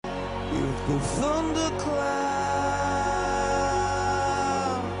The thundercloud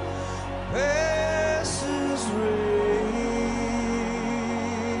passes rain,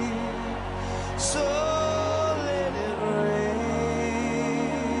 so let it rain,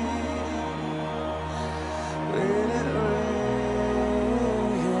 let it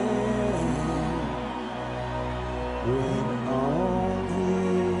rain on me.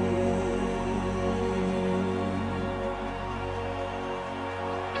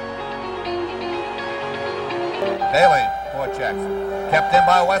 Daly, forecheck. Kept in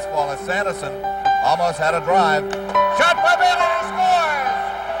by Westfall as Sanderson almost had a drive. Shot by Bailey, he scores!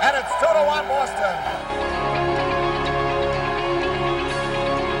 And it's 2-1 Boston.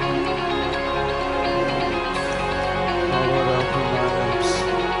 Lord, open my lips,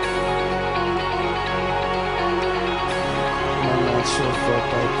 my mouth shall forth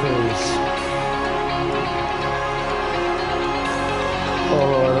thy praise. Oh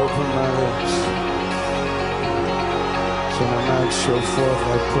Lord, open my lips, so my mouth shall forth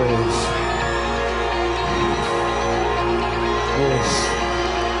thy praise. Yes.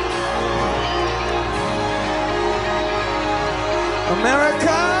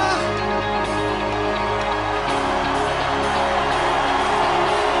 America!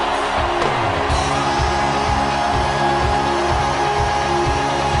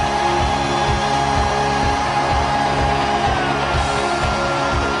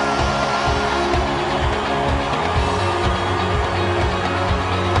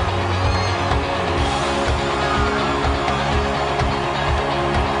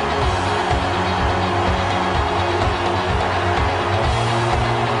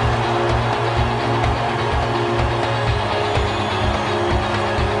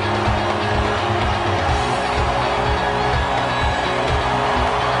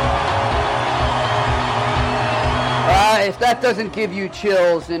 If that doesn't give you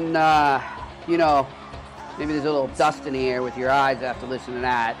chills and, you know, maybe there's a little dust in the air with your eyes after listening to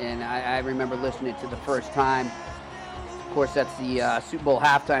that. And I remember listening to the first time. Of course, that's the Super Bowl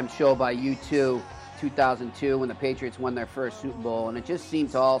halftime show by U2, 2002, when the Patriots won their first Super Bowl. And it just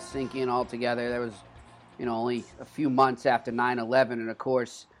seemed to all sink in all together. There was, you know, only a few months after 9/11. And, of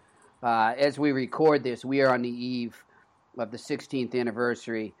course, as we record this, we are on the eve of the 16th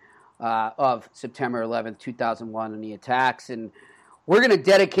anniversary of September 11th, 2001, and the attacks. And we're going to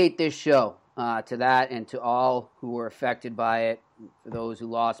dedicate this show to that and to all who were affected by it, for those who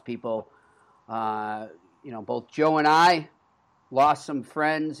lost people. You know, both Joe and I lost some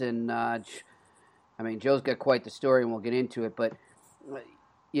friends, and I mean, Joe's got quite the story, and we'll get into it. But,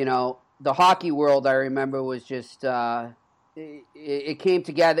 you know, the hockey world, I remember, was just, it came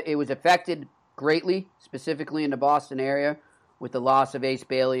together. It was affected greatly, specifically in the Boston area, with the loss of Ace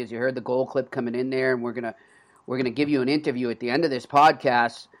Bailey, as you heard the goal clip coming in there, and we're gonna give you an interview at the end of this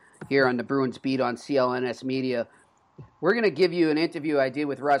podcast here on the Bruins Beat on CLNS Media. We're gonna give you an interview I did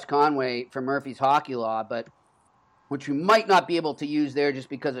with Russ Conway from Murphy's Hockey Law, but which we might not be able to use there just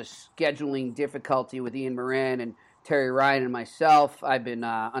because of scheduling difficulty with Ian Moran and Terry Ryan and myself. I've been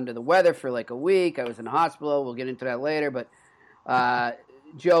under the weather for like a week. I was in the hospital. We'll get into that later, but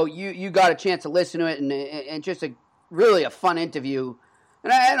Joe, you got a chance to listen to it, and just really a fun interview.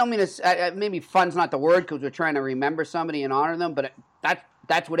 And I don't mean to, maybe fun's not the word because we're trying to remember somebody and honor them, but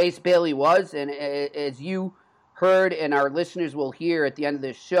that's what Ace Bailey was. And as you heard and our listeners will hear at the end of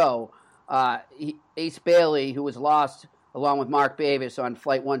this show, Ace Bailey, who was lost along with Mark Bavis on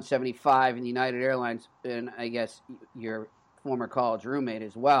Flight 175 in United Airlines, and I guess your former college roommate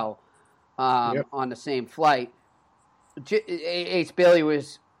as well, on the same flight. Ace Bailey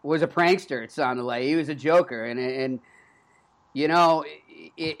was a prankster, it sounded like. He was a joker, and you know,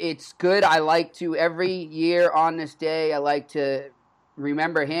 it's good. I like to, every year on this day, I like to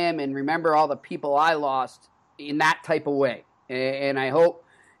remember him and remember all the people I lost in that type of way. And I hope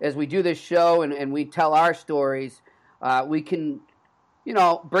as we do this show and we tell our stories, we can, you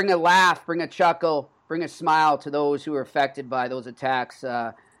know, bring a laugh, bring a chuckle, bring a smile to those who were affected by those attacks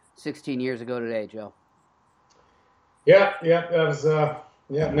 16 years ago today, Joe. Yeah, that was,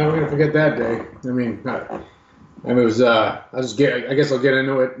 never going to forget that day. I mean, it was, I guess I'll get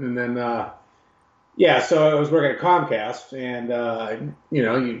into it, and then, so I was working at Comcast, and, you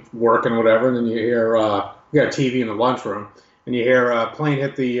know, you work and whatever, and then you hear, you got a TV in the lunchroom, and you hear a plane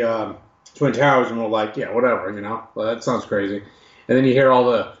hit the Twin Towers, and we're like, yeah, whatever, you know, well, that sounds crazy. And then you hear all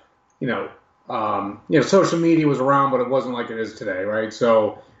the, social media was around, but it wasn't like it is today, right?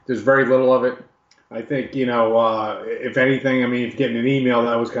 So there's very little of it. I think, if anything, I mean, if getting an email,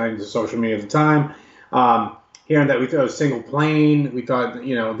 that was kind of social media at the time. Hearing that we thought it was a single plane, we thought,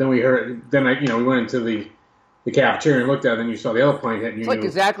 then we heard, we went into the the cafeteria and looked at it, and then you saw the other plane hit. And it's like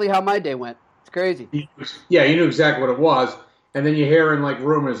exactly how my day went. It's crazy. Yeah, you knew exactly what it was. And then you're hearing like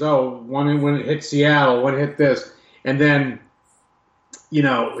rumors, when it hit Seattle, when it hit this. And then,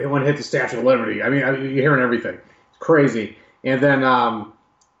 when it hit the Statue of Liberty. I mean, you're hearing everything. It's crazy. And then,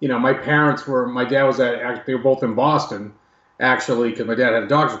 my dad they were both in Boston, actually, because my dad had a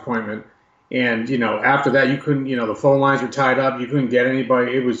doctor's appointment. And, after that, you couldn't, the phone lines were tied up. You couldn't get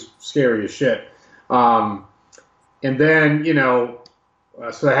anybody. It was scary as shit. And then,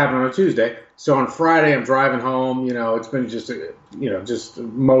 so that happened on a Tuesday. So on Friday, I'm driving home. It's been just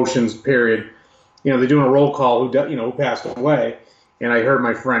emotions, period. They're doing a roll call who passed away. And I heard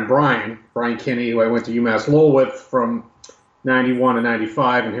my friend Brian Kinney, who I went to UMass Lowell with from 91 to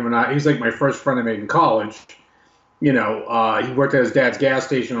 95, and him and he's like my first friend I made in college. He worked at his dad's gas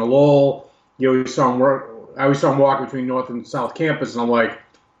station in Lowell. I always saw him walk between North and South Campus, and I'm like,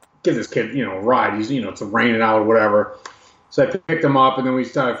 give this kid, a ride. He's, it's raining out or whatever. So I picked him up, and then we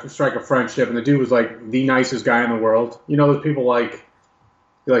started to strike a friendship, and the dude was like the nicest guy in the world. Those people like,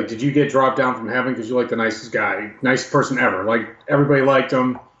 did you get dropped down from heaven because you're like the nicest guy, nicest person ever? Like, everybody liked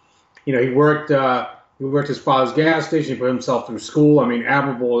him. He worked his father's gas station. He put himself through school. I mean,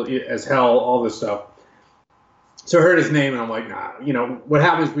 admirable as hell, all this stuff. So I heard his name, and I'm like, nah. What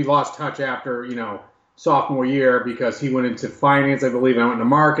happened is we lost touch after, sophomore year because he went into finance, I believe, and I went into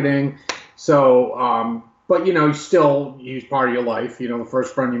marketing. So, but, he was part of your life, the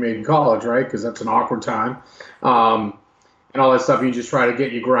first friend you made in college, right? Because that's an awkward time. And all that stuff. You just try to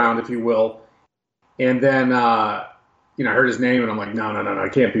get your ground, if you will. And then, I heard his name, and I'm like, no,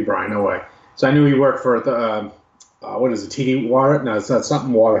 it can't be Brian, no way. So I knew he worked for the, what is it, TD Water? No, it's not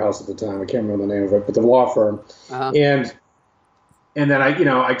something Waterhouse at the time. I can't remember the name of it, but the law firm. Uh-huh. And then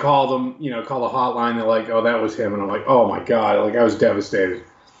I called them, called the hotline. They're like, oh, that was him. And I'm like, oh my God. Like, I was devastated.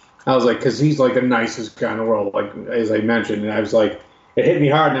 I was like, because he's like the nicest guy in the world, like, as I mentioned. And I was like, it hit me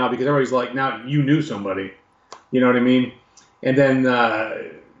hard now because everybody's like, now you knew somebody. You know what I mean? And then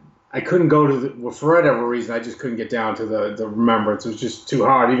I couldn't go to for whatever reason, I just couldn't get down to the remembrance. It was just too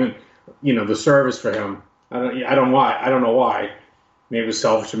hard. Even, the service for him. I don't know why. Maybe it was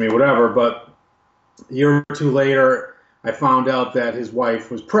selfish of me, whatever. But a year or two later, I found out that his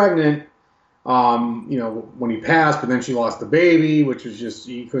wife was pregnant, when he passed, but then she lost the baby, which was just,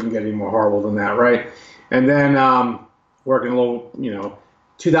 you couldn't get any more horrible than that, right? And then working a little,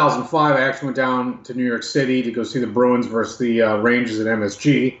 2005, I actually went down to New York City to go see the Bruins versus the Rangers at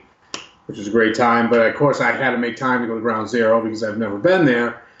MSG, which was a great time. But, of course, I had to make time to go to Ground Zero because I've never been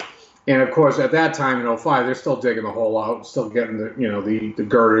there. And, of course, at that time in 2005, they're still digging the hole out, still getting the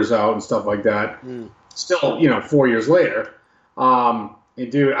girders out and stuff like that. Still, 4 years later. And,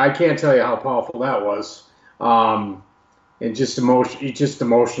 dude, I can't tell you how powerful that was. And just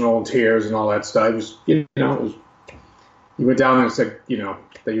emotional tears and all that stuff. It was, it was, you went down there and said,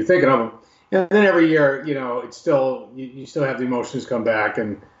 that you're thinking of them. And then every year, it's still, you still have the emotions come back.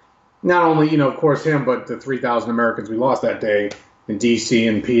 And not only, of course, him, but the 3,000 Americans we lost that day in D.C.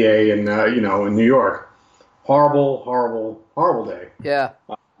 and PA and, in New York. Horrible, horrible, horrible day. Yeah.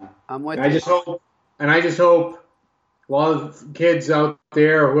 I'm with you. I just hope a lot of kids out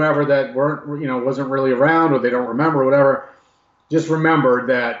there, or whoever that wasn't really around or they don't remember or whatever, just remember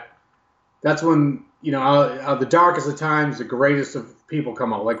that that's when, the darkest of times, the greatest of people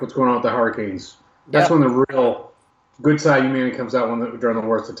come out, like what's going on with the hurricanes. That's when the real good side of humanity comes out during the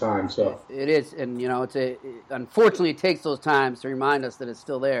worst of times. So it is, and unfortunately, it takes those times to remind us that it's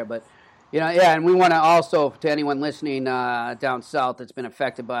still there. But and we want to also, to anyone listening down south that's been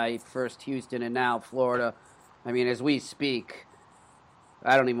affected by first Houston and now Florida. I mean, as we speak,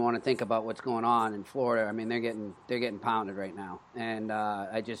 I don't even want to think about what's going on in Florida. I mean, they're getting pounded right now, and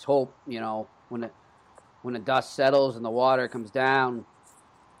I just hope when the dust settles and the water comes down,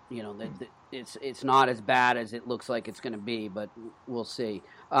 it's not as bad as it looks like it's going to be, but we'll see.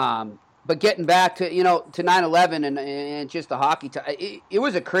 But getting back to to 9/11 and just the hockey time, it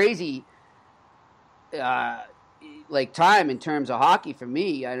was a crazy time in terms of hockey for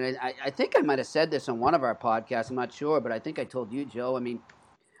me. And I think I might have said this on one of our podcasts. I'm not sure, but I think I told you, Joe. I mean,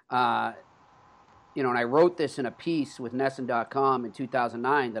 and I wrote this in a piece with NESN.com in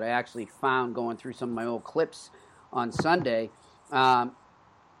 2009 that I actually found going through some of my old clips on Sunday.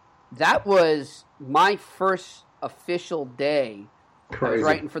 That was my first official day. Crazy. I was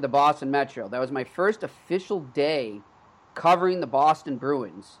writing for the Boston Metro. That was my first official day covering the Boston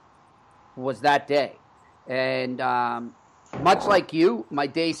Bruins, was that day. And much like you, my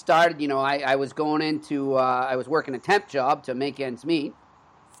day started, I was going into, I was working a temp job to make ends meet,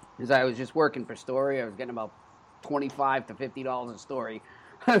 because I was just working for story. I was getting about $25 to $50 a story.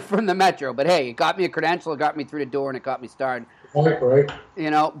 from the Metro. But hey, it got me a credential, it got me through the door, and it got me started. Right.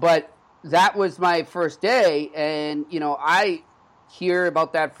 But that was my first day, and I hear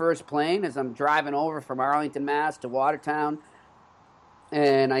about that first plane as I'm driving over from Arlington, Mass. to Watertown,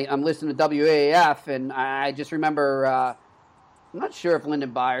 and I'm listening to WAAF, and I just remember, I'm not sure if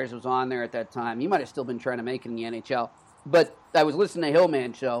Lyndon Byers was on there at that time. He might have still been trying to make it in the NHL, but I was listening to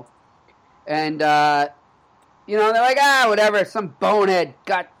Hillman Show, and they're like, whatever, some bonehead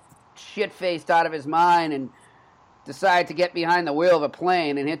got shit-faced out of his mind and decided to get behind the wheel of a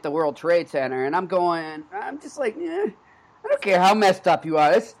plane and hit the World Trade Center. And I'm just like, I don't care how messed up you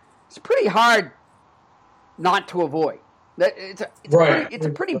are. It's pretty hard not to avoid. It's a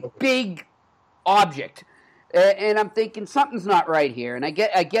pretty big object. And I'm thinking something's not right here. And I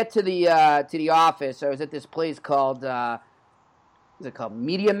get to the office. I was at this place called, what's it called,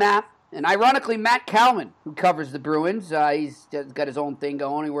 Media Map. And ironically, Matt Kalman, who covers the Bruins, he's got his own thing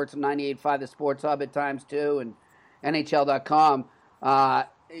going. He works at 98.5 The Sports Hub at times too, and NHL.com.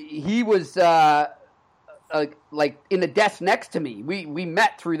 He was like in the desk next to me. We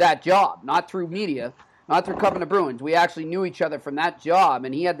met through that job, not through media, not through covering the Bruins. We actually knew each other from that job,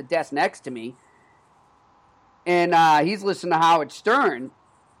 and he had the desk next to me. And he's listening to Howard Stern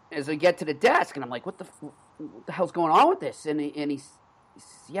as I get to the desk, and I'm like, what the hell's going on with this? And he's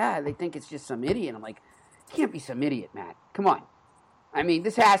yeah, they think it's just some idiot. I'm like, it can't be some idiot, Matt. Come on. I mean,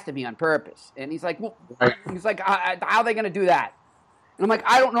 this has to be on purpose. And he's like, well, how are they going to do that? And I'm like,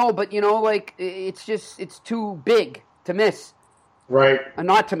 I don't know, but, it's too big to miss. Right.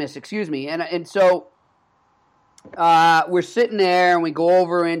 Not to miss, excuse me. And so we're sitting there, and we go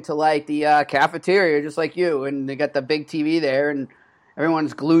over into, like, the cafeteria, just like you, and they got the big TV there, and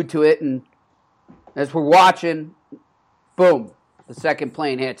everyone's glued to it, and as we're watching, boom. The second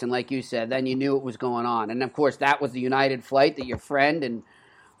plane hits, and like you said, then you knew what was going on. And, of course, that was the United flight that your friend and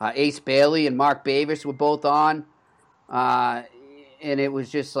Ace Bailey and Mark Bavis were both on. And it was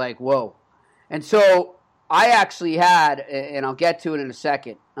just like, whoa. And so I actually had, and I'll get to it in a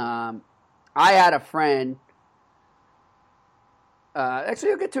second, I had a friend.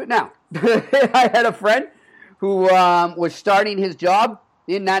 Actually, I'll get to it now. I had a friend who was starting his job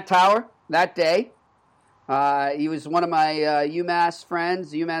in that tower that day. He was one of my UMass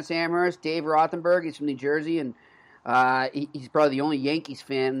friends, UMass Amherst, Dave Rothenberg. He's from New Jersey, and he's probably the only Yankees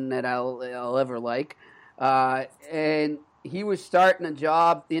fan that I'll ever like. And he was starting a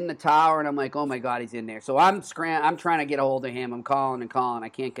job in the tower, and I'm like, oh my God, he's in there. So I'm trying to get a hold of him. I'm calling and calling. I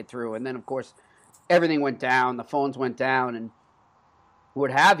can't get through. And then, of course, everything went down. The phones went down and what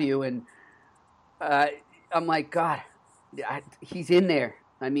have you. And I'm like, God, he's in there.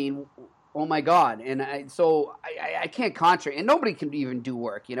 I mean, oh my God. And I can't concentrate. And nobody can even do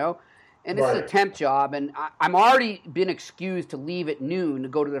work, And it's a temp job. And I'm already been excused to leave at noon to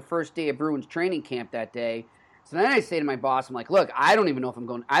go to the first day of Bruins training camp that day. So then I say to my boss, I'm like, look, I don't even know if I'm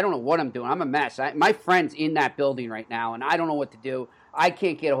going. I don't know what I'm doing. I'm a mess. My friend's in that building right now, and I don't know what to do. I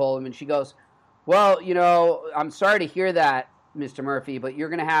can't get a hold of him. And she goes, well, I'm sorry to hear that, Mr. Murphy, but you're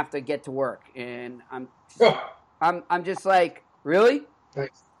going to have to get to work. And I'm just like, really?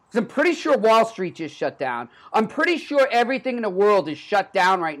 Thanks. I'm pretty sure Wall Street just shut down. I'm pretty sure everything in the world is shut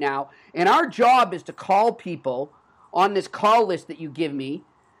down right now. And our job is to call people on this call list that you give me,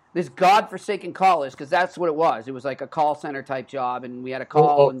 this godforsaken call list, because that's what it was. It was like a call center type job, and we had to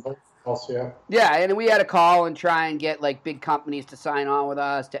call. Yeah, and we had to call and try and get like big companies to sign on with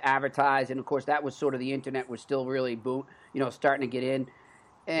us to advertise. And of course, that was sort of the internet was still really starting to get in.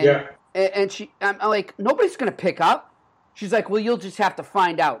 And I'm like, nobody's going to pick up. She's like, well, you'll just have to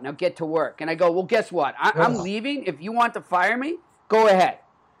find out. Now get to work. And I go, well, guess what? I'm leaving. If you want to fire me, go ahead.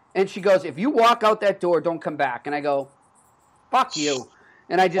 And she goes, if you walk out that door, don't come back. And I go, fuck you.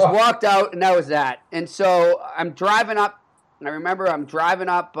 And I just walked out, and that was that. And so I'm driving up, and I remember I'm driving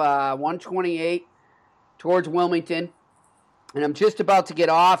up 128 towards Wilmington. And I'm just about to get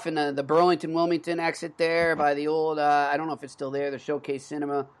off in the Burlington-Wilmington exit there by the old, I don't know if it's still there, the Showcase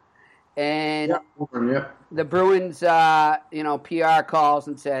Cinema. And the Bruins, PR calls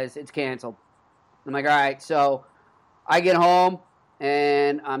and says it's canceled. I'm like, all right. So I get home,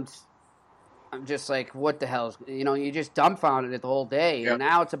 and I'm just like, what the hell? You're just dumbfounded at the whole day. Yep. And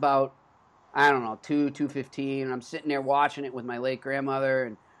now it's about, I don't know, 2:15. And I'm sitting there watching it with my late grandmother,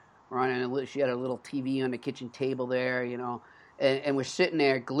 and she had a little TV on the kitchen table there, and we're sitting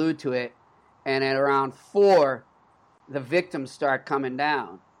there glued to it. And at around 4, the victims start coming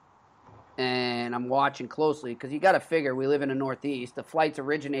down. And I'm watching closely because you got to figure we live in the Northeast. The flights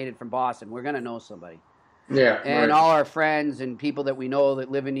originated from Boston. We're going to know somebody. Yeah. And all our friends and people that we know that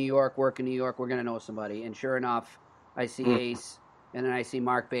live in New York, work in New York, we're going to know somebody. And sure enough, I see Ace And then I see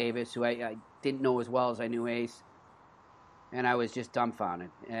Mark Bavis, who I didn't know as well as I knew Ace. And I was just dumbfounded.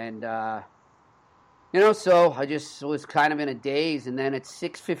 And, so I just was kind of in a daze. And then at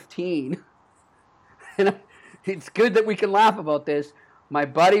 6:15, and it's good that we can laugh about this, my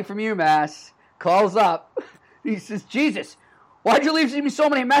buddy from UMass calls up. He says, Jesus, why'd you leave me so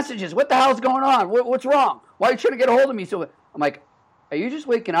many messages? What the hell's going on? What's wrong? Why are you trying to get a hold of me? So I'm like, are you just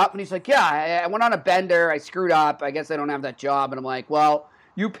waking up? And he's like, yeah, I went on a bender. I screwed up. I guess I don't have that job. And I'm like, well,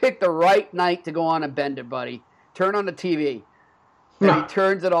 you picked the right night to go on a bender, buddy. Turn on the TV. And he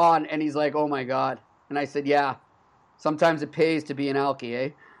turns it on, and he's like, oh, my God. And I said, yeah, sometimes it pays to be an alkie, eh?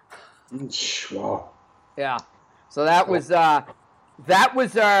 Wow. Yeah. So that was our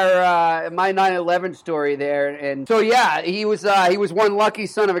my 9/11 story there. And so, yeah, he was one lucky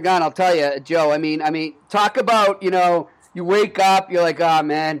son of a gun, I'll tell you, Joe. I mean, talk about, you wake up, you're like, oh,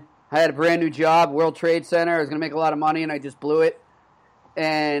 man, I had a brand new job, World Trade Center. I was going to make a lot of money, and I just blew it.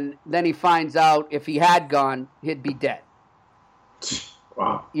 And then he finds out if he had gone, he'd be dead.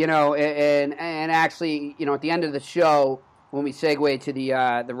 Wow. And actually, at the end of the show, when we segue to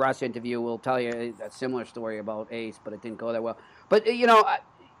the Russ interview, we'll tell you a similar story about Ace, but it didn't go that well. But,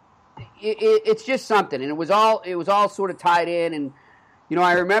 it's just something. And it was all sort of tied in. And,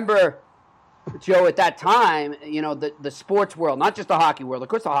 I remember, Joe, at that time, the sports world, not just the hockey world, of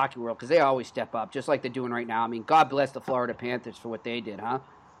course the hockey world, because they always step up, just like they're doing right now. I mean, God bless the Florida Panthers for what they did, huh?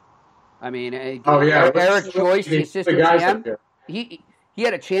 I mean, Eric Joyce, the assistant GM, he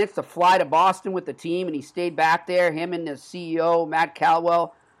had a chance to fly to Boston with the team, and he stayed back there, him and the CEO, Matt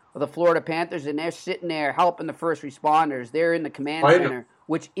Caldwell, of the Florida Panthers, and they're sitting there helping the first responders. They're in the command center,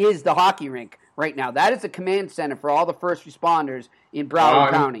 which is the hockey rink right now. That is the command center for all the first responders in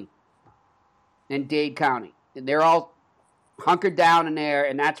Broward County and Dade County. And they're all hunkered down in there,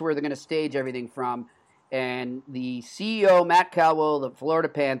 and that's where they're going to stage everything from. And the CEO, Matt Caldwell, the Florida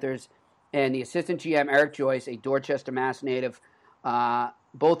Panthers, and the assistant GM, Eric Joyce, a Dorchester, Mass native,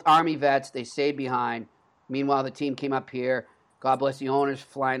 both Army vets, they stayed behind. Meanwhile, the team came up here. God bless the owners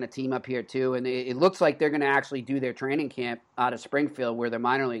flying the team up here, too. And it looks like they're going to actually do their training camp out of Springfield, where their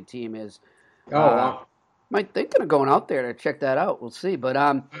minor league team is. Oh, wow. Might think of going out there to check that out. We'll see. But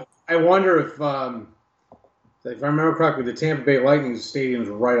I wonder if I remember correctly, the Tampa Bay Lightning stadium's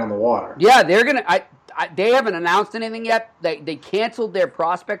right on the water. Yeah, they're going to – they haven't announced anything yet. They canceled their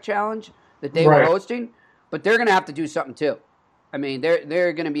prospect challenge that they were hosting, but they're going to have to do something, too. I mean,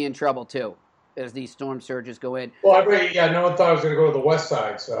 they're going to be in trouble, too, as these storm surges go in. Well, no one thought I was going to go to the west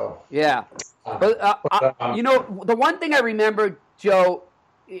side, so. Yeah. The one thing I remember, Joe,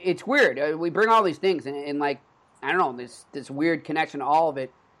 it's weird. We bring all these things, and like, I don't know, this weird connection to all of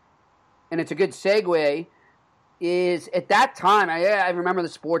it, and it's a good segue, is at that time, I remember the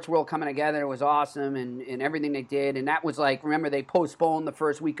sports world coming together. It was awesome, and everything they did, and that was like, remember, they postponed the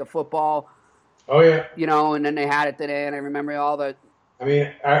first week of football. Oh, yeah. And then they had it today, and I remember all the... I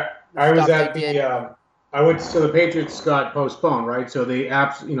mean, I was at the... so the Patriots got postponed, right? So they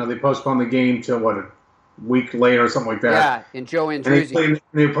they postponed the game to, a week later or something like that. Yeah, and Joe Andruzzi.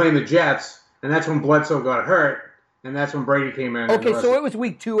 They were playing the Jets, and that's when Bledsoe got hurt, and that's when Brady came in. Okay, so it was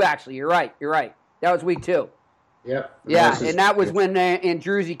week 2, actually. You're right. That was week 2. Yep. Yeah, and that was when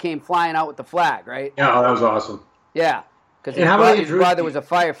Andruzzi came flying out with the flag, right? Yeah, that was awesome. Yeah. Because his brother was a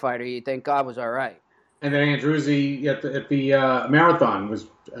firefighter. You think God was all right. And then Andruzzi at the marathon was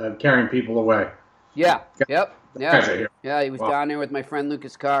carrying people away. Yeah. Yep. Yeah, he was down there with my friend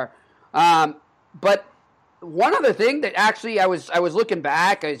Lucas Carr. But one other thing that actually I was looking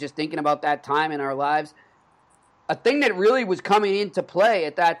back, I was just thinking about that time in our lives. A thing that really was coming into play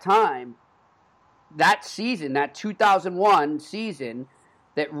at that time, that season, that 2001 season,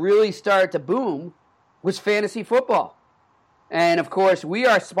 that really started to boom, was fantasy football. And, of course, we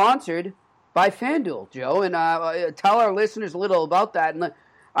are sponsored by FanDuel, Joe. And tell our listeners a little about that. And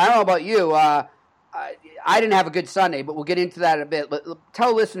I don't know about you. I didn't have a good Sunday, but we'll get into that in a bit. But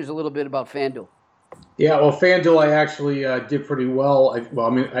tell listeners a little bit about FanDuel. Yeah, well, FanDuel, I actually did pretty well. I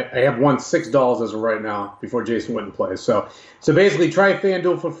have won $6 as of right now before Jason went and plays. So basically, try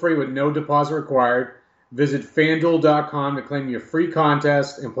FanDuel for free with no deposit required. Visit FanDuel.com to claim your free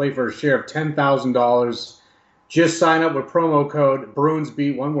contest and play for a share of $10,000. Just sign up with promo code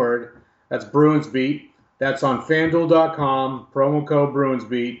BruinsBeat, one word. That's BruinsBeat. That's on FanDuel.com, promo code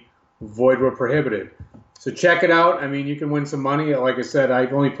BruinsBeat, void where prohibited. So check it out. I mean, you can win some money. Like I said, I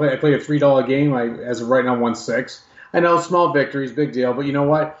played a $3 game. As of right now, won 6. I know, small victories, big deal. But you know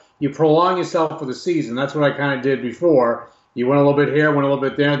what? You prolong yourself for the season. That's what I kind of did before. You win a little bit here, win a little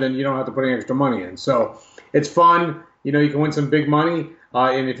bit there, then you don't have to put any extra money in. So it's fun. You can win some big money.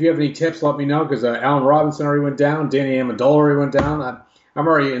 And if you have any tips, let me know because Allen Robinson already went down. Danny Amendola already went down. I'm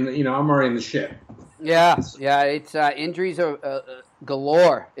already in the shit. Yeah. It's injuries are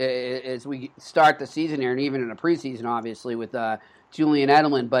galore as we start the season here, and even in the preseason, obviously with Julian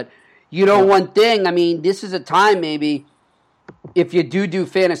Edelman. But one thing. I mean, this is a time maybe if you do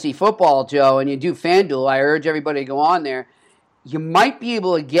fantasy football, Joe, and you do FanDuel. I urge everybody to go on there. You might be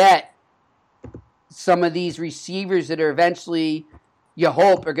able to get some of these receivers that are eventually, you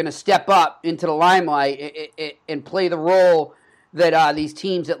hope, are going to step up into the limelight and play the role that these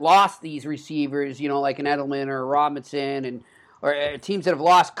teams that lost these receivers, like an Edelman or a Robinson, or teams that have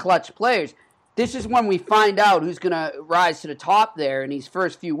lost clutch players. This is when we find out who's going to rise to the top there in these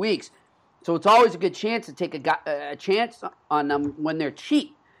first few weeks. So it's always a good chance to take a chance on them when they're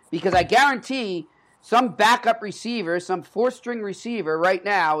cheap, because I guarantee some backup receiver, some fourth-string receiver right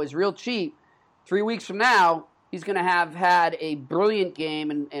now is real cheap. 3 weeks from now, he's going to have had a brilliant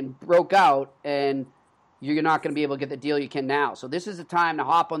game and broke out, and you're not going to be able to get the deal you can now. So this is the time to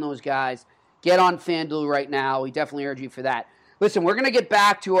hop on those guys. Get on FanDuel right now. We definitely urge you for that. Listen, we're going to get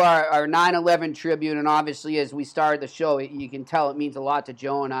back to our 9/11 tribute, and obviously as we started the show, you can tell it means a lot to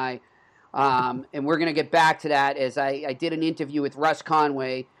Joe and I. And we're going to get back to that as I did an interview with Russ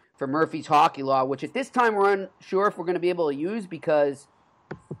Conway for Murphy's Hockey Law, which at this time we're unsure if we're going to be able to use because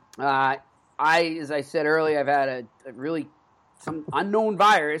as I said earlier, I've had some unknown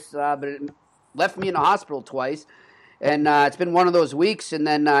virus, but it left me in the hospital twice. And it's been one of those weeks. And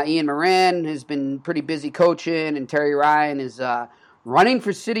then Ian Moran has been pretty busy coaching, and Terry Ryan is running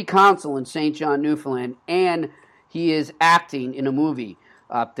for city council in St. John, Newfoundland, and he is acting in a movie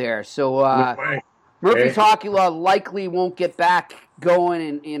up there. So Murphy's Hockey Law likely won't get back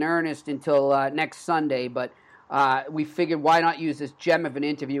going in earnest until next Sunday, but we figured why not use this gem of an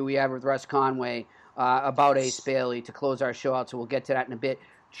interview we had with Russ Conway about Ace Bailey to close our show out, so we'll get to that in a bit.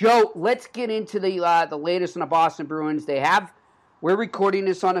 Joe, let's get into the latest on the Boston Bruins. We're recording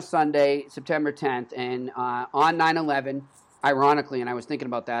this on a Sunday, September 10th, and on 9/11, ironically, and I was thinking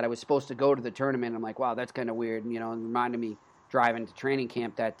about that, I was supposed to go to the tournament. I'm like, wow, that's kind of weird, and reminded me driving to training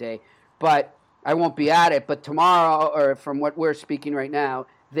camp that day. But I won't be at it. But tomorrow, or from what we're speaking right now,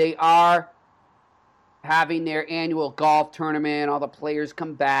 they are having their annual golf tournament. All the players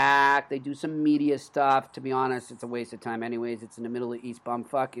come back. They do some media stuff. To be honest, it's a waste of time anyways. It's in the middle of East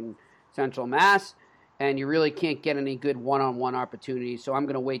Bumfuck in Central Mass, and you really can't get any good one-on-one opportunities. So I'm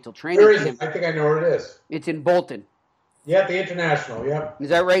going to wait till training Where is camp. it? I think I know where it is. It's in Bolton. Yeah, the International, yep. Is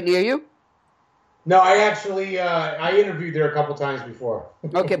that right near you? No, I actually I interviewed there a couple times before.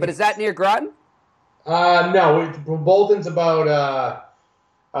 Okay, but is that near Groton? No, Bolton's about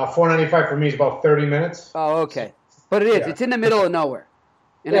 495 for me is about 30 minutes. Oh, okay. But it is. Yeah. It's in the middle of nowhere.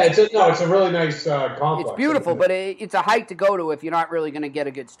 And Yeah, it's a really nice complex. it's beautiful, but it's a hike to go to if you're not really going to get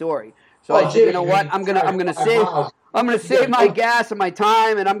a good story. So Well, I said, you know what? I'm gonna save my gas and my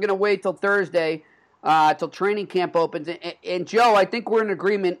time, and I'm gonna wait till Thursday, till training camp opens. And Joe, I think we're in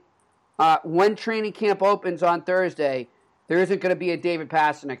agreement. When training camp opens on Thursday, there isn't going to be a David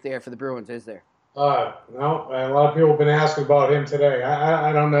Pastrnak there for the Bruins, is there? No, a lot of people have been asking about him today.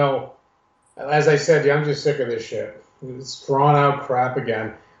 I don't know. As I said, I'm just sick of this shit. It's drawn out crap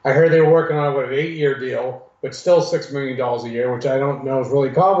again. I heard they were working on an 8-year deal, but still $6 million a year, which I don't know is really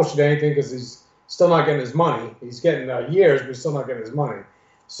accomplished anything because he's still not getting his money. He's getting years, but he's still not getting his money.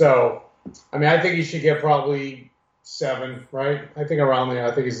 So, I mean, I think he should get probably 7, right? I think around there.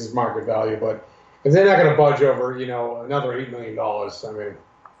 I think it's his market value. But if they're not going to budge over, another $8 million, I mean.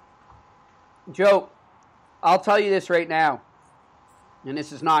 Joe, I'll tell you this right now, and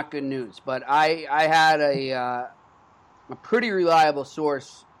this is not good news, but I had a pretty reliable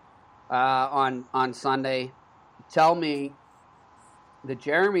source on Sunday tell me that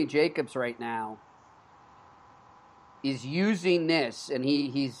Jeremy Jacobs right now is using this, and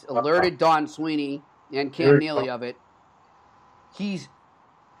he's alerted Don Sweeney and Cam Neely of it. He's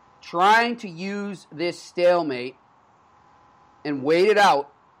trying to use this stalemate and wait it out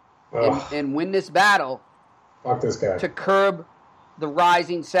and win this battle. Fuck this guy. To curb the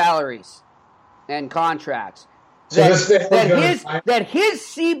rising salaries and contracts So that his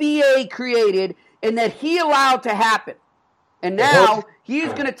CBA created and that he allowed to happen. And now he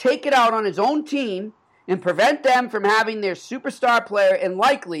is going to take it out on his own team and prevent them from having their superstar player, and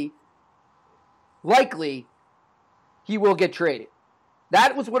likely he will get traded.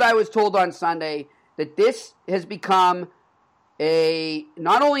 That was what I was told on Sunday, that this has become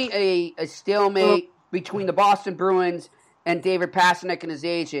not only a stalemate between the Boston Bruins and David Pastrnak and his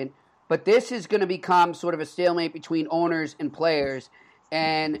agent, but this is going to become sort of a stalemate between owners and players.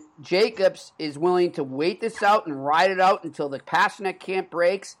 And Jacobs is willing to wait this out and ride it out until the Pasternak camp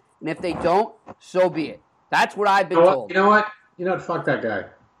breaks. And if they don't, so be it. That's what I've been told. You know what? Fuck that guy.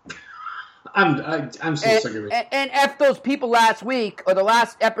 I'm so sick of it. And F those people last week, or the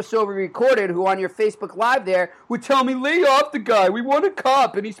last episode we recorded, who on your Facebook Live there would tell me, lay off the guy. We won a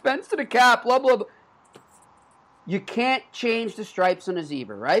cup, and he spends to the cap, blah, blah, blah. You can't change the stripes on a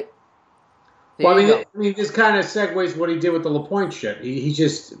zebra, right? Well, I mean, this kind of segues what he did with the LaPointe shit. He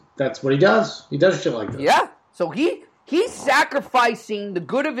just, that's what he does. He does shit like this. Yeah. So he's sacrificing the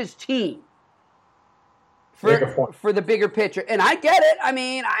good of his team for the bigger picture. And I get it. I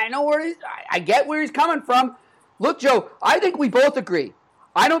mean, I know I get where he's coming from. Look, Joe, I think we both agree.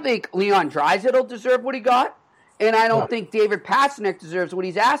 I don't think Leon Draisaitl deserved what he got, and I don't think David Pasternak deserves what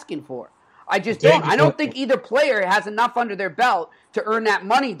he's asking for. I just don't. I don't think either player has enough under their belt to earn that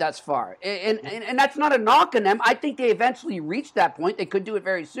money thus far. And that's not a knock on them. I think they eventually reach that point. They could do it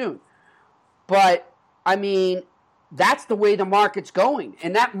very soon. But, I mean, that's the way the market's going.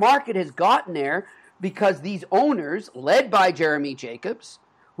 And that market has gotten there because these owners, led by Jeremy Jacobs,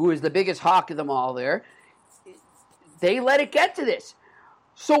 who is the biggest hawk of them all there, they let it get to this.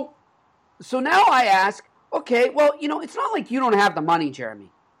 So now I ask, okay, well, it's not like you don't have the money,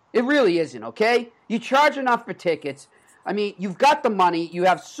 Jeremy. It really isn't, okay? You charge enough for tickets. I mean, you've got the money. You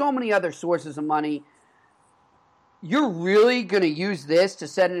have so many other sources of money. You're really going to use this to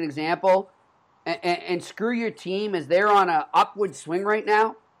set an example and screw your team as they're on an upward swing right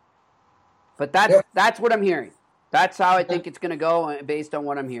now? But that's what I'm hearing. That's how I think it's going to go based on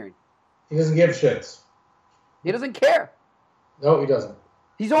what I'm hearing. He doesn't give shits. He doesn't care. No, he doesn't.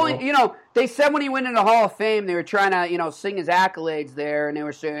 He's only, they said when he went into the Hall of Fame, they were trying to, sing his accolades there, and they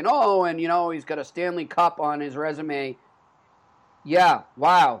were saying, he's got a Stanley Cup on his resume. Yeah,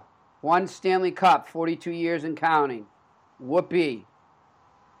 wow. One Stanley Cup, 42 years and counting. Whoopee.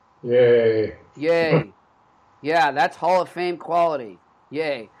 Yay. Yay. Yeah, that's Hall of Fame quality.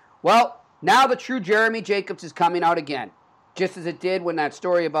 Yay. Well, now the true Jeremy Jacobs is coming out again, just as it did when that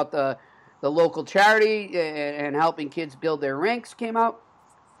story about the local charity and helping kids build their rinks came out.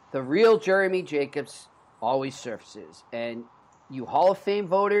 The real Jeremy Jacobs always surfaces. And you Hall of Fame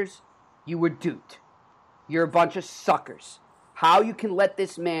voters, you were duped. You're a bunch of suckers. How you can let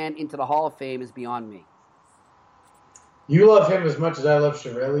this man into the Hall of Fame is beyond me. You love him as much as I love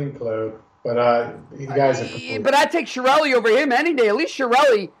Chiarelli and Claude, but these guys are complete. But I take Chiarelli over him any day. At least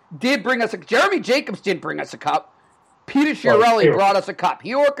Chiarelli did bring us Jeremy Jacobs did bring us a cup. Peter Chiarelli brought us a cup.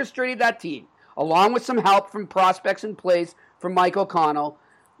 He orchestrated that team, along with some help from prospects in place from Mike O'Connell,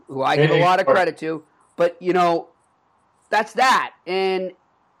 who I give a lot of credit to. But, that's that. And,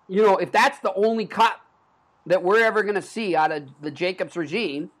 if that's the only cup that we're ever going to see out of the Jacobs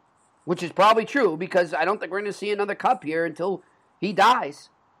regime, which is probably true because I don't think we're going to see another cup here until he dies.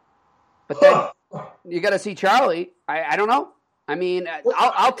 But then you got to see Charlie. I don't know. I mean,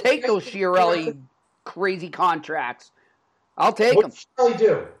 I'll take those Chiarelli crazy contracts. I'll take them. What does Chiarelli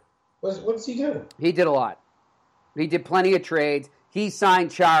do? What does he do? He did a lot. He did plenty of trades. He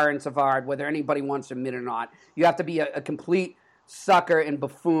signed Char and Savard, whether anybody wants to admit it or not. You have to be a complete sucker and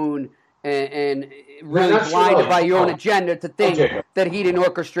buffoon and really blinded by your own agenda to think that he didn't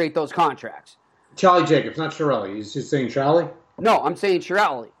orchestrate those contracts. Charlie Jacobs, not Chiarelli. He's just saying Charlie? No, I'm saying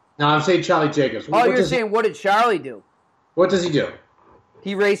Chiarelli. No, I'm saying Charlie Jacobs. You're saying what did Charlie do? What does he do?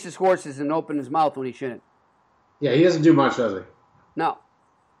 He races horses and opened his mouth when he shouldn't. Yeah, he doesn't do much, does he? No.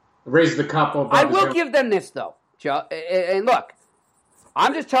 Raises the cup over. I will give them this, though, Joe. And look,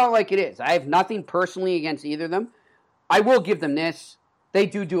 I'm just telling it like it is. I have nothing personally against either of them. I will give them this. They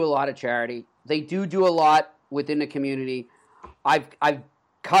do a lot of charity. They do a lot within the community. I've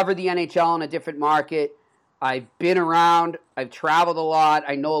covered the NHL in a different market. I've been around. I've traveled a lot.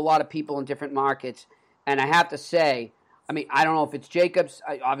 I know a lot of people in different markets. And I have to say, I mean, I don't know if it's Jacobs.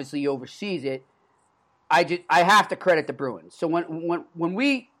 Obviously, he oversees it. I have to credit the Bruins. So when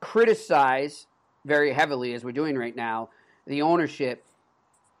we criticize very heavily, as we're doing right now, the ownership,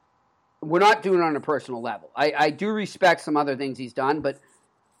 we're not doing it on a personal level. I do respect some other things he's done, but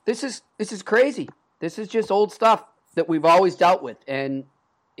this is crazy. This is just old stuff that we've always dealt with, and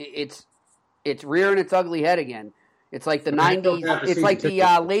it's rearing its ugly head again. It's like the 90s. It's like the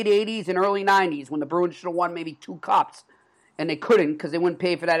late 80s and early 90s when the Bruins should have won maybe 2 cups, and they couldn't because they wouldn't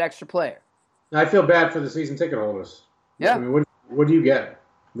pay for that extra player. I feel bad for the season ticket holders. Yeah. I mean, what do you get,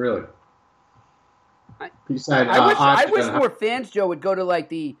 really? I wish more fans, Joe, would go to like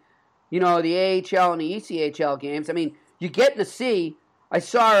the AHL and the ECHL games. I mean, you're getting to see. I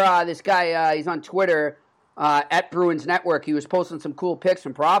saw this guy. He's on Twitter at Bruins Network. He was posting some cool pics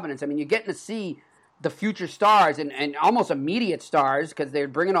from Providence. I mean, you're getting to see the future stars and almost immediate stars, because they're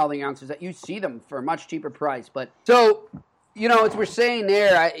bringing all the youngsters, that you see them for a much cheaper price. But so, as we're saying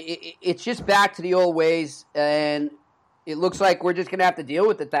there, it's just back to the old ways, and it looks like we're just going to have to deal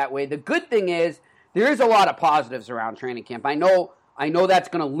with it that way. The good thing is there is a lot of positives around training camp. I know that's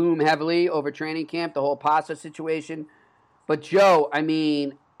going to loom heavily over training camp, the whole pasta situation. But Joe, I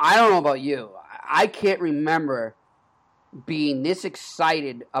mean, I don't know about you. I can't remember being this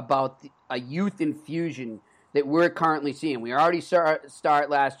excited about a youth infusion that we're currently seeing. We already start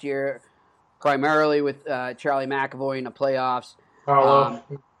last year primarily with Charlie McAvoy in the playoffs.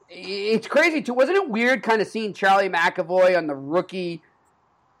 It's crazy too. Wasn't it weird kind of seeing Charlie McAvoy on the rookie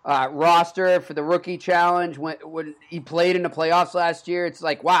roster for the rookie challenge when he played in the playoffs last year? It's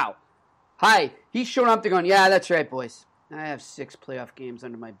like, wow. Hi, he's showing up there going, yeah, that's right, boys. I have 6 playoff games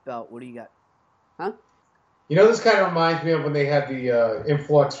under my belt. What do you got? Huh? This kind of reminds me of when they had the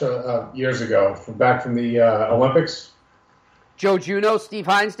influx years ago, from the Olympics. Joe Juno, Steve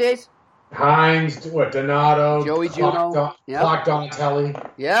Hines days? Hines, Donato, Joey Juno, Clark Donatelli.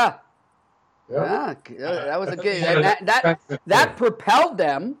 Yeah. Yep. Yeah, that was a good. That propelled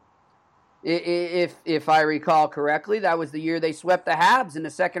them. If I recall correctly, that was the year they swept the Habs in the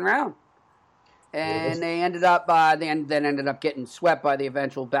second round, and they ended up ended up getting swept by the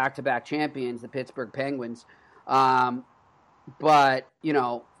eventual back-to-back champions, the Pittsburgh Penguins. But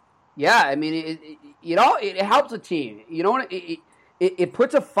yeah, I mean, it helps a team. It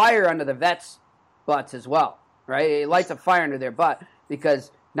puts a fire under the vets' butts as well, right? It lights a fire under their butt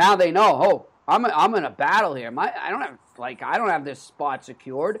because now they know, I'm in a battle here. I don't have this spot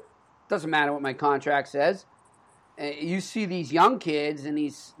secured. Doesn't matter what my contract says. You see these young kids and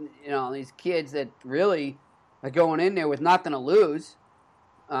these kids that really are going in there with nothing to lose.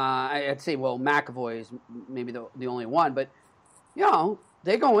 I'd say, well, McAvoy is maybe the only one, but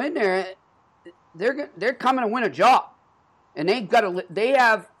they go in there. They're coming to win a job. And they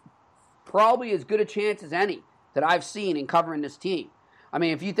have probably as good a chance as any that I've seen in covering this team. I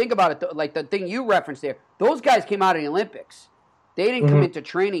mean, if you think about it, like the thing you referenced there, those guys came out of the Olympics. They didn't come into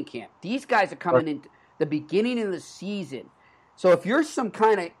training camp. These guys are coming in the beginning of the season. So if you're some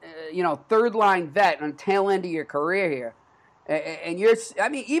kind of, third line vet on the tail end of your career here, and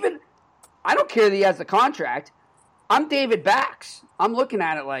I don't care that he has the contract. I'm David Bax. I'm looking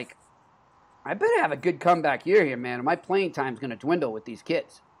at it like, I better have a good comeback year here, man. My playing time's going to dwindle with these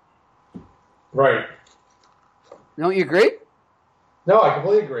kids. Right. Don't you agree? No, I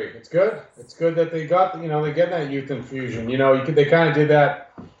completely agree. It's good. It's good that they got, they get that youth infusion. They kind of did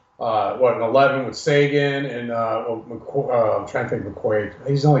that, in 11 with Sagan and, I'm trying to think of McQuaid.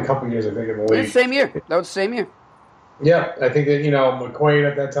 He's only a couple years, I think, in the league. Same year. That was the same year. Yeah, I think that, McQuaid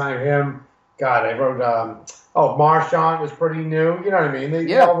at that time, him, God, I wrote, Marchand was pretty new. You know what I mean?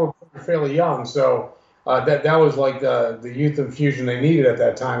 They all were fairly young. So that was like the youth infusion they needed at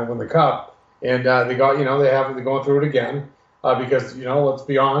that time to win the Cup. And they got, they're going through it again because, let's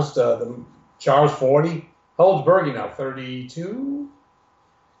be honest, the Char's 40. How old's Bergie now? 32?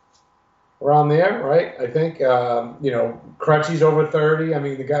 Around there, right? I think, Krejci's over 30. I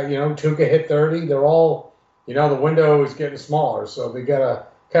mean, the guy, Tuukka hit 30. They're all, the window is getting smaller. So they got to,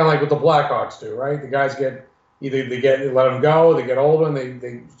 kind of like what the Blackhawks do, right? The guys get, either they let them go, they get older, and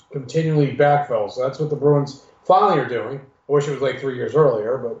they continually backfill. So that's what the Bruins finally are doing. I wish it was like 3 years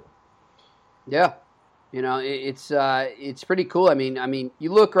earlier, but yeah, it's pretty cool. I mean,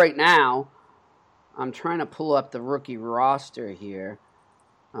 you look right now. I'm trying to pull up the rookie roster here,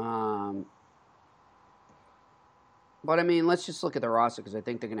 but I mean, let's just look at the roster because I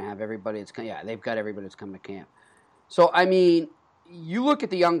think they're going to have everybody. They've got everybody that's coming to camp. So I mean, you look at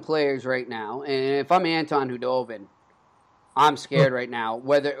the young players right now, and if I'm Anton Khudobin, I'm scared right now.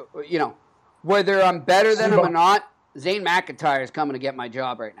 Whether I'm better than him or not, Zane McIntyre is coming to get my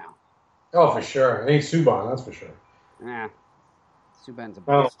job right now. Oh, for sure. It ain't Subban, that's for sure. Yeah, Subban's a bust.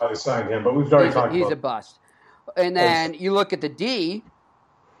 I don't know why they signed him, but we've already talked about. He's a bust. And then you look at the D.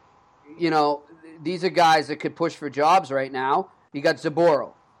 These are guys that could push for jobs right now. You got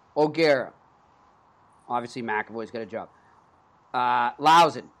Zaboral, O'Gara. Obviously, McAvoy's got a job.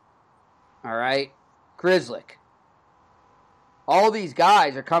 Lausen, all right, Grzelcyk. All these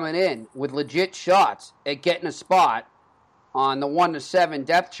guys are coming in with legit shots at getting a spot on the 1-7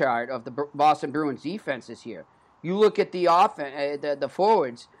 depth chart of the Boston Bruins defense this year. You look at the offense, the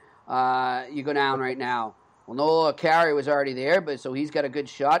forwards. You go down right now. Well, Noah Carey was already there, but so he's got a good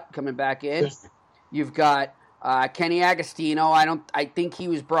shot coming back in. You've got Kenny Agostino. I think he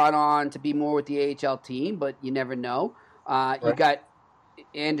was brought on to be more with the AHL team, but you never know. You got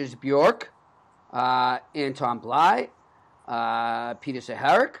Anders Bjork, Anton Bly, Peter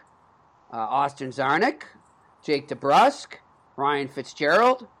Saharik. Austin Czarnik, Jake DeBrusk, Ryan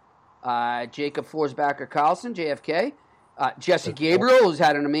Fitzgerald, Jacob Forsbacher Carlson, JFK, Jesse Gabriel, who's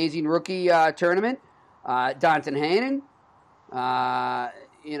had an amazing rookie tournament, Danton Hannon,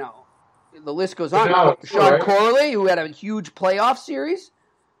 the list goes on. Sean Corley, who had a huge playoff series.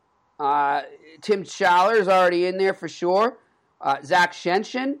 Tim Schaller's already in there for sure. Zach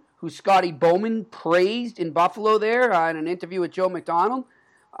Shenshin, who Scotty Bowman praised in Buffalo there in an interview with Joe McDonald.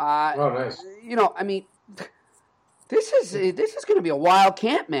 Nice. This is going to be a wild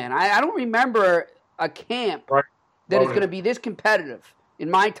camp, man. I don't remember a camp that is going to be this competitive in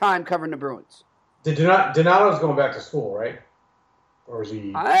my time covering the Bruins. Donato's going back to school, right? Or is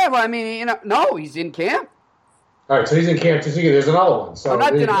he? No, he's in camp. All right, so he's in camp. There's another one. So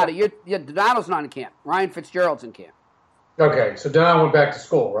not Donato. Donato's not in camp. Ryan Fitzgerald's in camp. Okay, so Donato went back to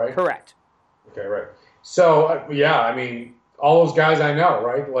school, right? Correct. Okay, right. So, all those guys I know,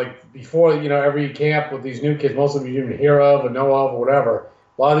 right? Like, before, every camp with these new kids, most of them you didn't hear of or know of or whatever,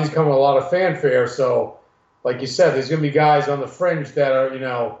 a lot of these come with a lot of fanfare. So, like you said, there's going to be guys on the fringe that are, going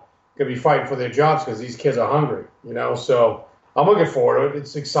to be fighting for their jobs because these kids are hungry, So, I'm looking forward to it.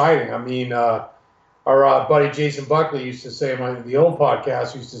 It's exciting. I mean, our buddy Jason Buckley used to say, the old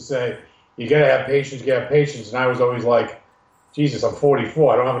podcast used to say, you got to have patience, And I was always like, Jesus, I'm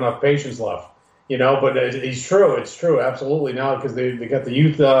 44. I don't have enough patience left. But it's true. It's true. Absolutely. Now, because they got the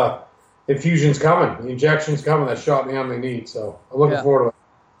youth infusions coming, the injections coming, that shot in the arm they need. So I'm looking forward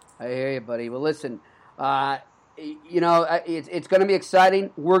to it. I hear you, buddy. Well, listen, it's going to be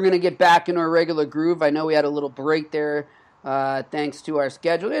exciting. We're going to get back into our regular groove. I know we had a little break there thanks to our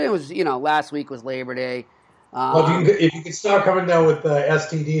schedule. It was, last week was Labor Day. Well, if you could start coming down with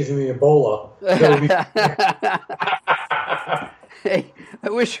STDs and the Ebola, that would be... Hey, I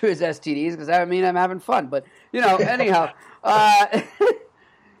wish it was STDs because I'm having fun. But, anyhow,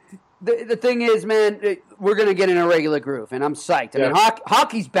 the thing is, man, we're going to get in a regular groove, and I'm psyched. I mean,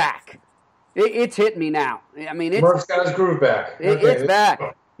 hockey's back. It's hitting me now. Murph's got his groove back. It's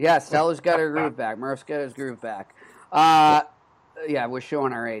back. Yeah, Stella's got her groove back. Murph's got his groove back. We're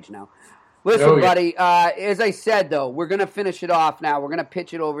showing our age now. Listen, buddy, as I said, though, we're going to finish it off now. We're going to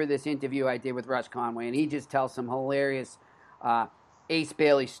pitch it over this interview I did with Russ Conway, and he just tells some hilarious Ace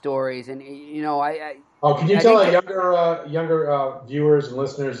Bailey stories. And, can you tell our younger viewers and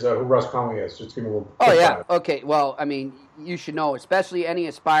listeners who Russ Conway is? Just give me a little... Oh, yeah. Okay. Well, you should know, especially any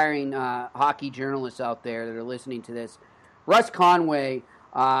aspiring hockey journalists out there that are listening to this. Russ Conway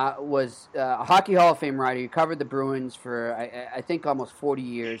was a Hockey Hall of Fame writer. He covered the Bruins for, I think, almost 40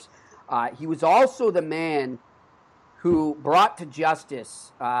 years. He was also the man who brought to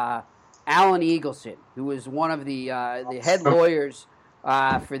justice Alan Eagleson, who was one of the head lawyers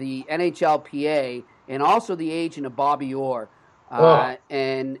for the NHLPA and also the agent of Bobby Orr.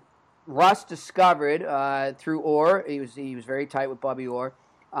 And Russ discovered through Orr, he was very tight with Bobby Orr,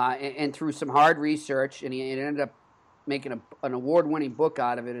 and through some hard research, and he ended up making an award-winning book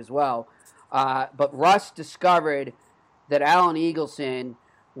out of it as well. But Russ discovered that Alan Eagleson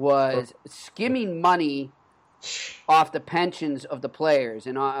was skimming money off the pensions of the players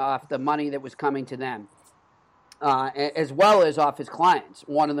and off the money that was coming to them, as well as off his clients,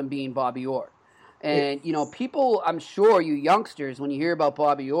 one of them being Bobby Orr. And, people, I'm sure, you youngsters, when you hear about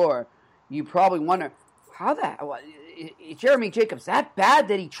Bobby Orr, you probably wonder, is Jeremy Jacobs that bad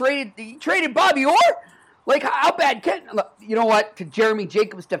that he traded Bobby Orr? Like, how bad can... You know what? To Jeremy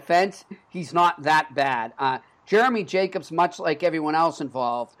Jacobs' defense, he's not that bad. Jeremy Jacobs, much like everyone else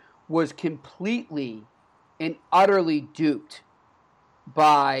involved, was completely and utterly duped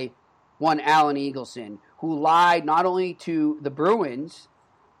by one Alan Eagleson, who lied not only to the Bruins,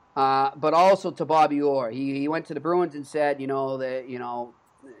 but also to Bobby Orr. He went to the Bruins and said,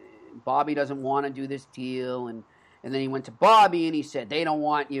 Bobby doesn't want to do this deal, and then he went to Bobby and he said they don't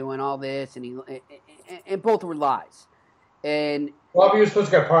want you and all this, and both were lies. And Bobby was supposed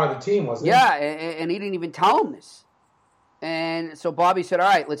to get part of the team, wasn't he? Yeah, and he didn't even tell him this. And so Bobby said, all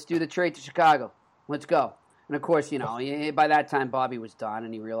right, let's do the trade to Chicago. Let's go. And, of course, by that time, Bobby was done,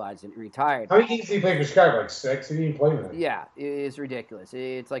 and he realized it and retired. How many games did he play for Chicago? Like 6? He didn't play that. Yeah, it's ridiculous.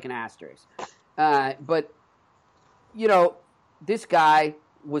 It's like an asterisk. But, this guy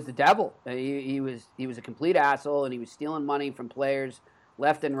was the devil. He was a complete asshole, and he was stealing money from players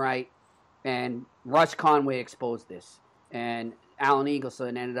left and right. And Russ Conway exposed this. And Alan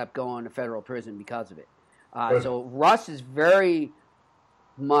Eagleson ended up going to federal prison because of it. So Russ is very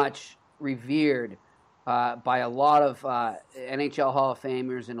much revered by a lot of NHL Hall of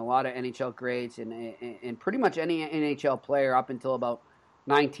Famers and a lot of NHL greats and pretty much any NHL player up until about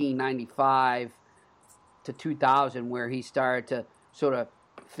 1995 to 2000, where he started to sort of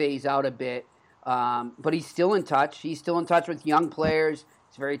phase out a bit. But he's still in touch. He's still in touch with young players.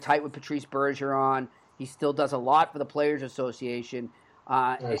 He's very tight with Patrice Bergeron. He still does a lot for the Players Association.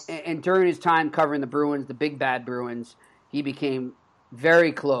 Nice. And during his time covering the Bruins, the Big Bad Bruins, he became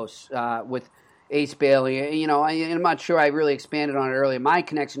very close with Ace Bailey. You know, I'm not sure I really expanded on it earlier. My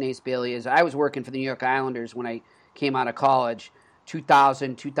connection to Ace Bailey is I was working for the New York Islanders when I came out of college,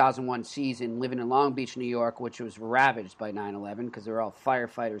 2000, 2001 season, living in Long Beach, New York, which was ravaged by 9/11 because they were all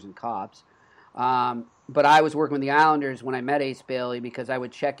firefighters and cops. But I was working with the Islanders when I met Ace Bailey because I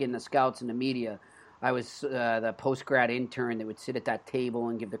would check in the scouts and the media. I was the post-grad intern that would sit at that table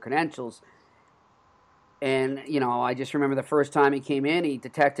and give the credentials. And, you know, I just remember the first time he came in, he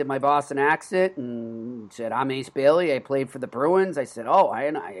detected my Boston accent and said, "I'm Ace Bailey. I played for the Bruins." I said, "Oh,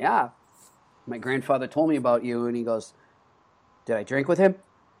 yeah. My grandfather told me about you." And he goes, "Did I drink with him?"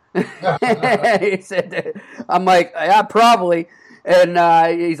 He said, I'm like, "Yeah, probably."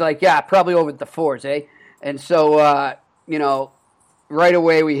 And he's like, "Yeah, probably over at the Fours, eh?" And so, you know, right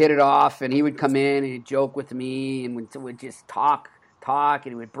away we hit it off, and he would come in and he'd joke with me and would just talk, and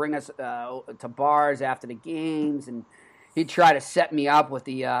he would bring us to bars after the games, and he'd try to set me up with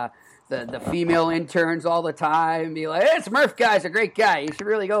the female interns all the time and be like, "Hey, this Murph guy's a great guy. You should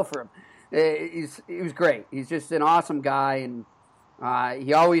really go for him." He was great. He's just an awesome guy, and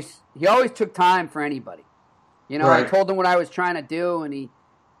he always took time for anybody. You know, Right. I told him what I was trying to do, and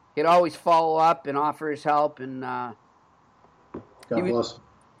he'd always follow up and offer his help, and God bless.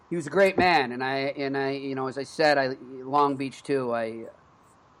 he was a great man. And I, you know, as I said, Long Beach too. I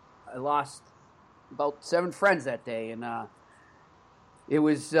lost about 7 friends that day, and it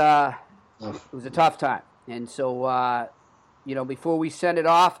was a tough time. And so, you know, before we send it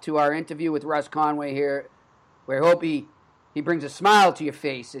off to our interview with Russ Conway here, where I hope he brings a smile to your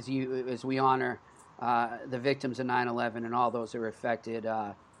face as we honor the victims of 9/11 and all those who were affected.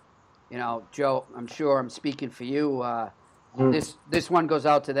 You know, Joe, I'm sure I'm speaking for you. This one goes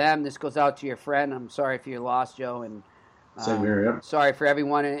out to them. This goes out to your friend. I'm sorry for your loss, Joe, and Same here, yeah. sorry for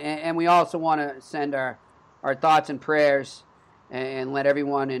everyone. And we also want to send our thoughts and prayers and let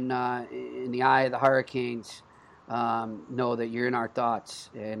everyone in the eye of the hurricanes know that you're in our thoughts.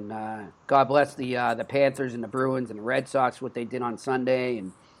 And God bless the Panthers and the Bruins and the Red Sox, what they did on Sunday,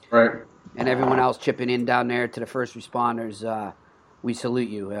 and Right. and everyone else chipping in down there to the first responders. We salute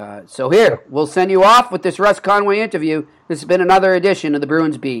you. So here, we'll send you off with this Russ Conway interview. This has been another edition of the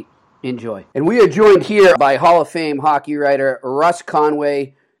Bruins Beat. Enjoy. And we are joined here by Hall of Fame hockey writer Russ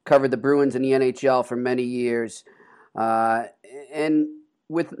Conway, covered the Bruins in the NHL for many years. And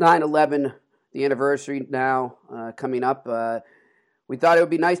with 9/11, the anniversary now coming up, we thought it would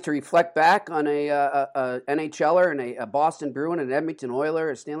be nice to reflect back on a NHLer and a Boston Bruin, an Edmonton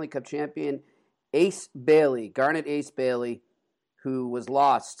Oiler, a Stanley Cup champion, Ace Bailey, Garnet Ace Bailey, who was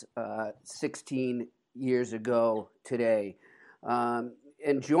lost 16 years ago today.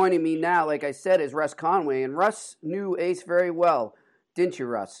 And joining me now, like I said, is Russ Conway. And Russ knew Ace very well, didn't you,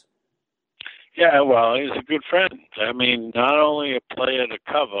 Russ? Yeah, well, he's a good friend. I mean, not only a player to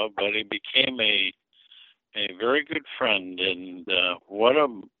cover, but he became a very good friend. And what a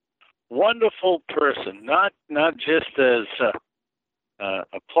wonderful person! Not just as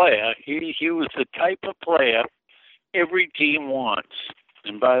a player. He was the type of player every team wants.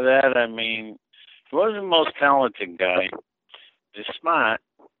 And by that, I mean, he wasn't the most talented guy. He's smart,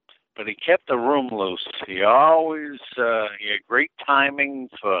 but he kept the room loose. He always he had great timing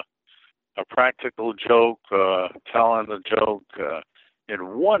for a practical joke, telling a joke. He had a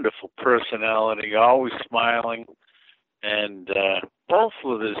wonderful personality, always smiling, and both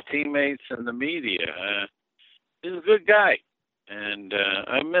with his teammates and the media. He's a good guy. And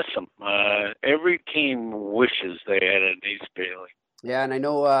I miss him. Every team wishes they had an Ace Bailey. Yeah, and I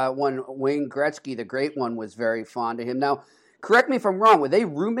know one Wayne Gretzky, the great one, was very fond of him. Now, correct me if I'm wrong. Were they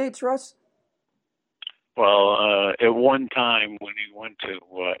roommates, Russ? Well, at one time when he went to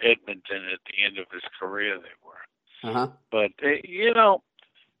Edmonton at the end of his career, they were. Uh-huh. But, you know,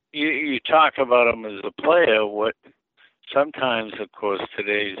 you talk about him as a player. What sometimes, of course,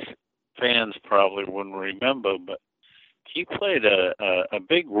 today's fans probably wouldn't remember, but he played a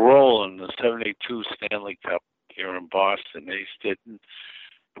big role in the 72 Stanley Cup here in Boston. Ace did.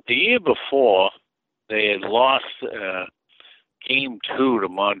 The year before, they had lost Game 2 to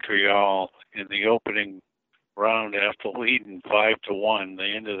Montreal in the opening round after leading 5-1.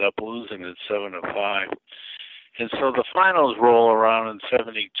 They ended up losing at 7-5. And so the finals roll around in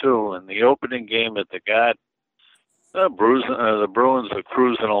 72, and the opening game at the Garden, the Bruins are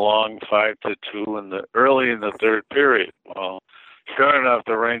cruising along 5-2 early in the third period. Well, sure enough,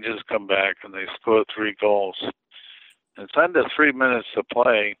 the Rangers come back and they score 3 goals. it's under 3 minutes to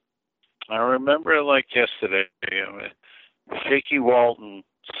play. I remember it like yesterday. Shaky Walton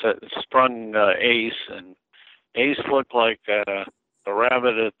sprung Ace, and Ace looked like a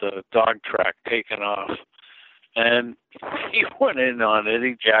rabbit at the dog track taking off. And he went in on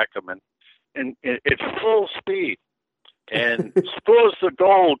Eddie Jackaman and at full speed. And scores the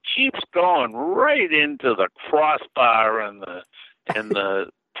goal, keeps going right into the crossbar and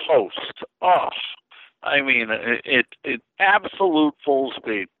the post. Oh, I mean, it absolute full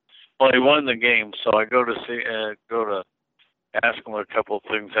speed. Well, he won the game, so I go to ask him a couple of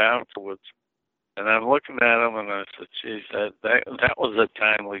things afterwards, and I'm looking at him, and I said, "Geez, that was a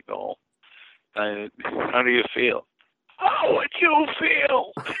timely goal. How do you feel?" "How would you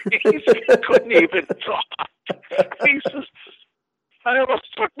feel?" He couldn't even talk. He says, "I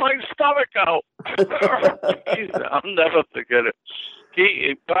almost took my stomach out." I'll never forget it.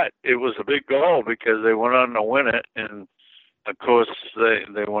 But it was a big goal because they went on to win it, and of course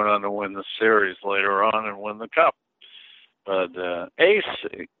they went on to win the series later on and win the cup. But Ace,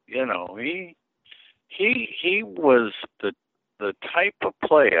 you know, he was the type of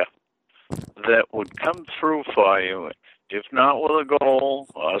player that would come through for you, if not with a goal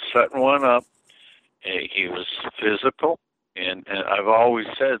or setting one up. He was physical, and I've always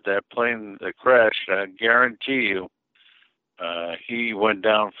said that plane that crashed, I guarantee you, he went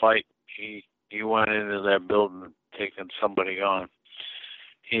down fight. He went into that building taking somebody on.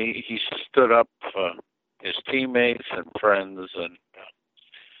 He stood up for his teammates and friends, and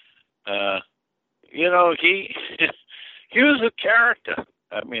you know, he was a character.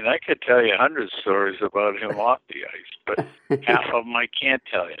 I mean, I could tell you 100 stories about him off the ice, but half of them I can't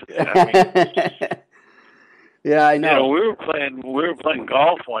tell you. I mean, yeah, I know. You know, we were playing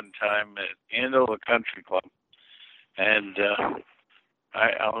golf one time at Andover Country Club, and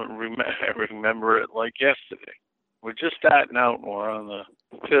I remember it like yesterday. We're just starting out, and we're on the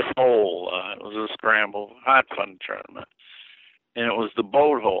 5th hole. It was a scramble, hot fun tournament, and it was the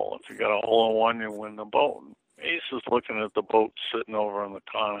boat hole. If you got a hole in one, you win the boat. And Ace is looking at the boat sitting over in the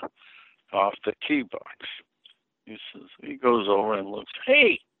corner off the tee box. He goes over and looks.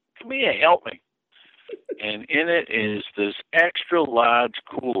 "Hey, come here, help me." And in it is this extra large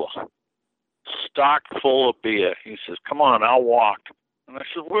cooler, stocked full of beer. He says, "Come on, I'll walk." And I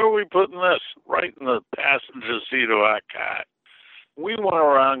said, "Where are we putting this?" "Right in the passenger seat of our car." We went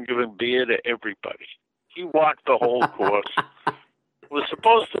around giving beer to everybody. He walked the whole course. It was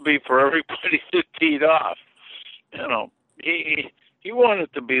supposed to be for everybody to teed off. You know, he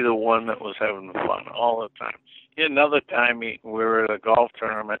wanted to be the one that was having the fun all the time. Another time we were at a golf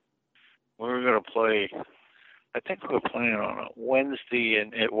tournament. We were going to play, I think we were playing on a Wednesday,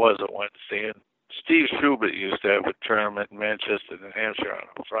 and it was a Wednesday. And Steve Schubert used to have a tournament in Manchester, New Hampshire on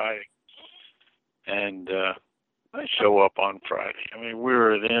a Friday. And I show up on Friday. I mean, we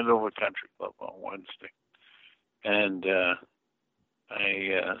were at Andover Country Club on Wednesday. And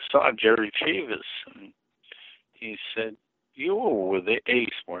I saw Jerry Chivas, and he said, "You were with the Ace,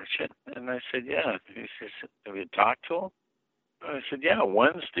 weren't you?" And I said, "Yeah." He said, "Have you talked to him?" I said, "Yeah,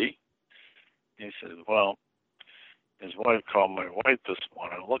 Wednesday." He said, "Well, his wife called my wife this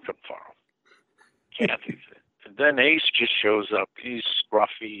morning looking for him." Kathy said. And then Ace just shows up. He's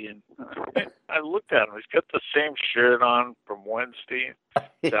scruffy, and I looked at him. He's got the same shirt on from Wednesday.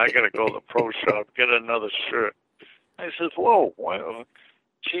 Said, "I got to go to the pro shop, get another shirt." I said, "Whoa, why?"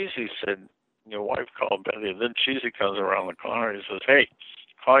 Cheesy said, "Your wife called Betty." And then Cheesy comes around the corner. He says, "Hey,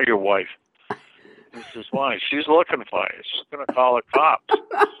 call your wife." He says, "Why?" "She's looking for you. She's going to call the cops."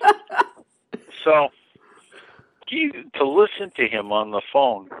 So, to listen to him on the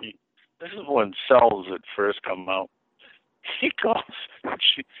phone, this is when cells had first come out. He calls,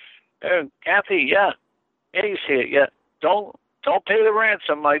 "Kathy, yeah, Eddie's here. Yeah, don't pay the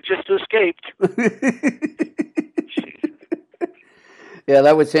ransom. I just escaped." Yeah,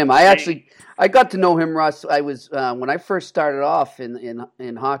 that was him. I got to know him, Russ. I was when I first started off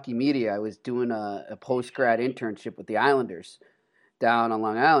in hockey media. I was doing a post-grad internship with the Islanders down on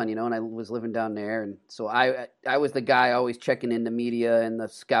Long Island, you know, and I was living down there, and so I was the guy always checking in the media and the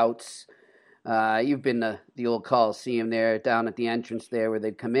scouts. You've been to the old Coliseum there, down at the entrance there where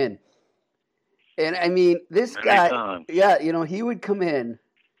they'd come in, and I mean this guy, yeah, you know, he would come in,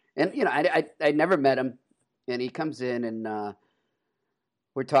 and you know, I never met him, and he comes in and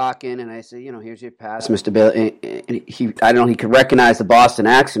we're talking, and I say, you know, "Here's your pass, Mr. Bill." And I don't know, he could recognize the Boston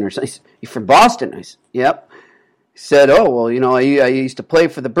accent or something. "You from Boston?" I said, "Yep." He said, "Oh, well, you know, I used to play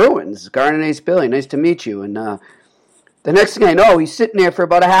for the Bruins. Garnet Ace Billy, nice to meet you." And the next thing I know, he's sitting there for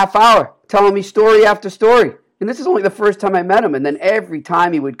about a half hour telling me story after story. And this is only the first time I met him. And then every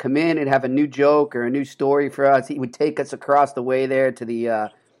time he would come in and have a new joke or a new story for us, he would take us across the way there to the,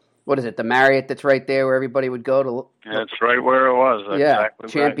 what is it, the Marriott that's right there where everybody would go to. That's right where it was. Yeah, Exactly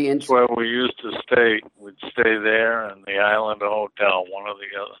Champions. Right. That's where we used to stay. We'd stay there and the Islander Hotel, one or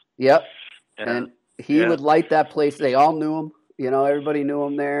the other. Yep. Yeah. And he would light that place. They all knew him. You know, everybody knew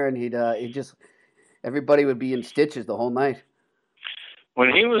him there. And everybody would be in stitches the whole night.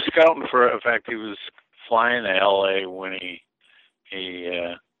 When he was scouting in fact, he was flying to L.A. when he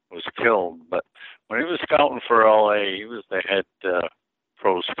was killed. But when he was scouting for L.A., he was the head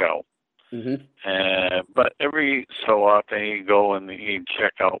pro scout. Mm-hmm. But every so often he'd go and he'd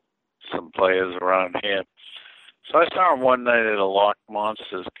check out some players around here. So I saw him one night at a Loch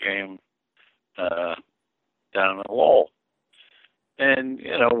Monsters game down in Lowell. And,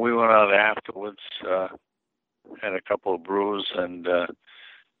 you know, we went out afterwards, had a couple of brews, and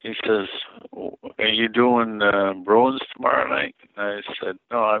he says, "Are you doing Bruins tomorrow night?" And I said,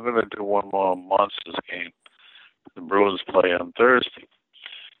 "No, I'm going to do one more Monsters game. The Bruins play on Thursday."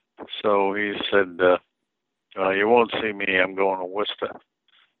 So he said, "You won't see me. I'm going to Worcester.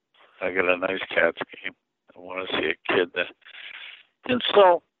 I got a nice Cats game. I want to see a kid there." And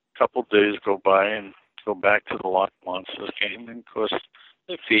so a couple of days go by and go back to the Loch Monsters game. And, of course,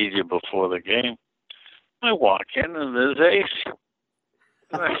 they feed you before the game. I walk in, and there's Ace.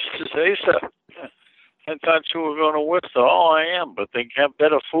 And I says, "Ace, I thought you were going to Worcester." "Oh, I am, but they have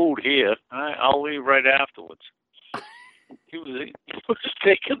better food here. I'll leave right afterwards." He was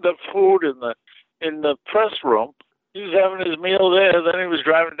taking the food in the press room. He was having his meal there. Then he was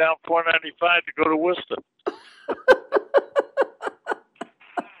driving down 495 to go to Worcester.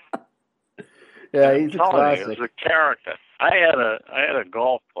 Yeah, he's a classic. He's a character. I had a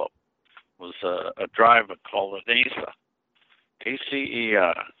golf club. It was a driver called an Acer.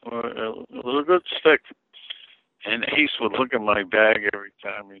 ACER. It was a good stick. And Ace would look at my bag every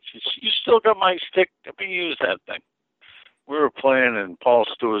time. He says, "You still got my stick? Let me use that thing." We were playing in Paul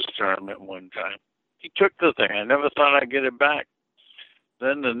Stewart's tournament one time. He took the thing. I never thought I'd get it back.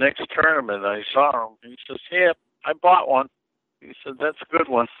 Then the next tournament, I saw him. He says, "Yeah, I bought one." He said, "That's a good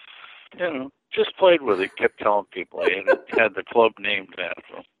one." You know, just played with it. Kept telling people he had the club named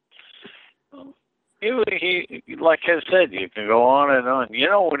after him. He, like I said, you can go on and on. You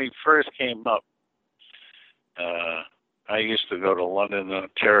know, when he first came up, I used to go to London,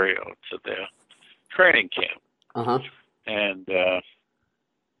 Ontario to their training camp. Uh-huh. And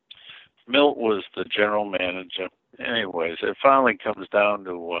Milt was the general manager. Anyways, it finally comes down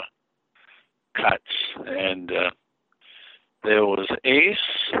to cuts. And there was Ace,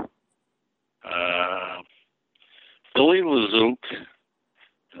 Billy Lazook,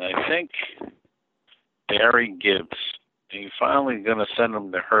 and I think Barry Gibbs. And he's finally going to send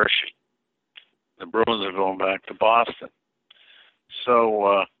them to Hershey. The Bruins are going back to Boston.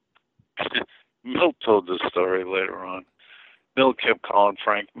 So Milt told the story later on. Milt kept calling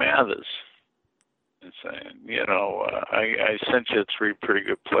Frank Mathers and saying, "You know, I sent you 3 pretty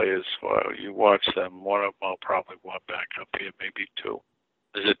good players. Well, you watch them. One of them I'll probably want back up here, maybe 2.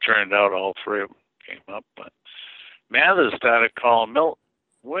 As it turned out, all 3 of them came up. But Mathers started calling Milt.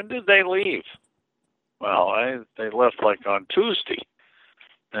 "When did they leave?" "Well, they left like on Tuesday.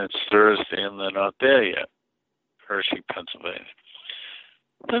 And it's Thursday, and they're not there yet. Hershey, Pennsylvania.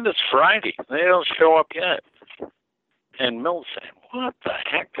 Then it's Friday. They don't show up yet." And Milt's saying, "What the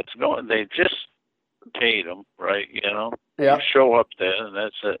heck is going?" They just paid them, right? You know, Yeah. You show up there, and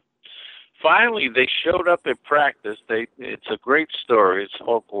that's it. Finally, they showed up at practice. It's a great story. It's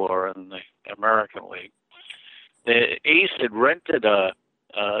folklore in the American League. The Ace had rented a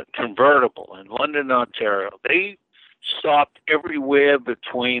convertible in London, Ontario. They stopped everywhere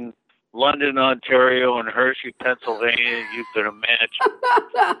between London, Ontario, and Hershey, Pennsylvania, you could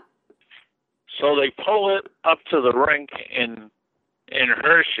imagine. So they pull it up to the rink in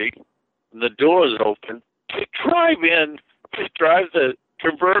Hershey, and the doors open. They drive in, they drive the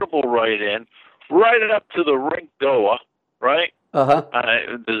convertible right in, right up to the rink door, right? Uh-huh.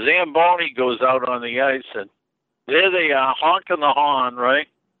 The Zamboni goes out on the ice, and there they are, honking the horn, right?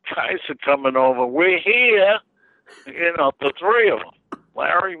 Guys are coming over. "We're here." You know, the 3 of them,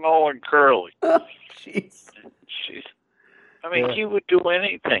 Larry, Moe, and Curly. Jeez. Jeez. I mean, he would do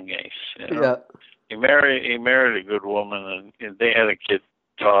anything, Ace. You know? Yeah. He married a good woman, and they had a kid,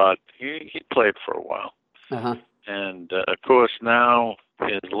 Todd. He played for a while. Uh-huh. And, of course, now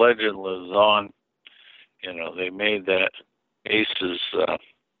his legend lives on. You know, they made that Ace's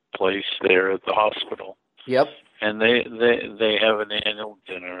place there at the hospital. Yep. And they have an annual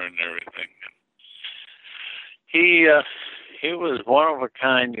dinner and everything. He was one of a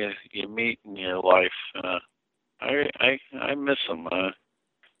kind you meet in your life. I miss him.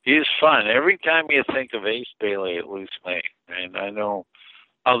 He's fun. Every time you think of Ace Bailey, it leaves me. And I know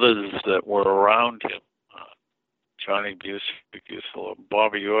others that were around him. Johnny Busick used to love him.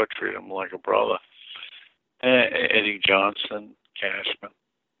 Bobby Orr treated him like a brother. Eddie Johnson, Cashman.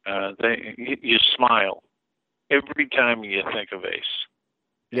 You smile every time you think of Ace.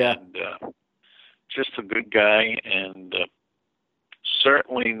 Yeah. And just a good guy, and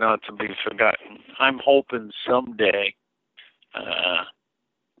certainly not to be forgotten. I'm hoping someday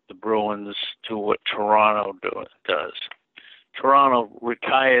the Bruins do what Toronto does. Toronto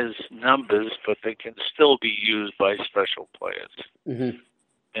retires numbers, but they can still be used by special players. Mm-hmm.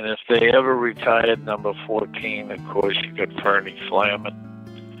 And if they ever retired number 14, of course, you got Fernie Flaman.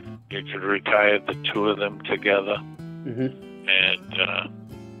 You could retire the two of them together. Mm-hmm.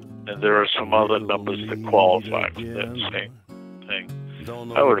 And there are some other numbers that qualify for that same thing.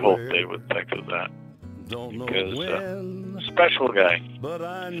 I would hope they would think of that. Because special guy.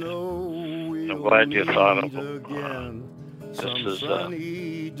 I'm glad you thought of him. This is,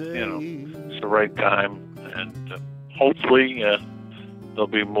 it's the right time, and hopefully there'll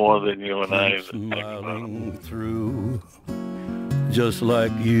be more than you and I that think about him. Through, just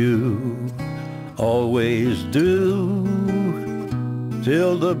like you always do,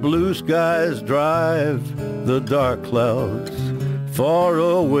 till the blue skies drive the dark clouds far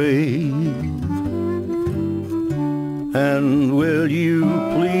away. And will you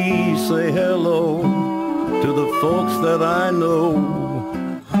please say hello to the folks that I know?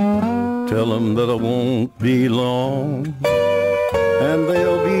 Tell them that I won't be long, and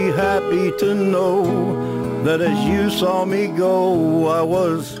they'll be happy to know that as you saw me go, I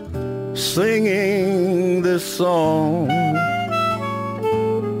was singing this song.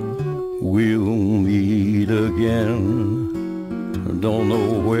 We'll meet again, don't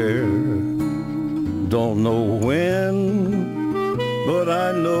know where, don't know when, but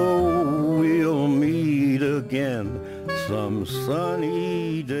I know we'll meet again some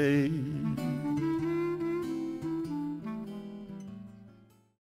sunny day.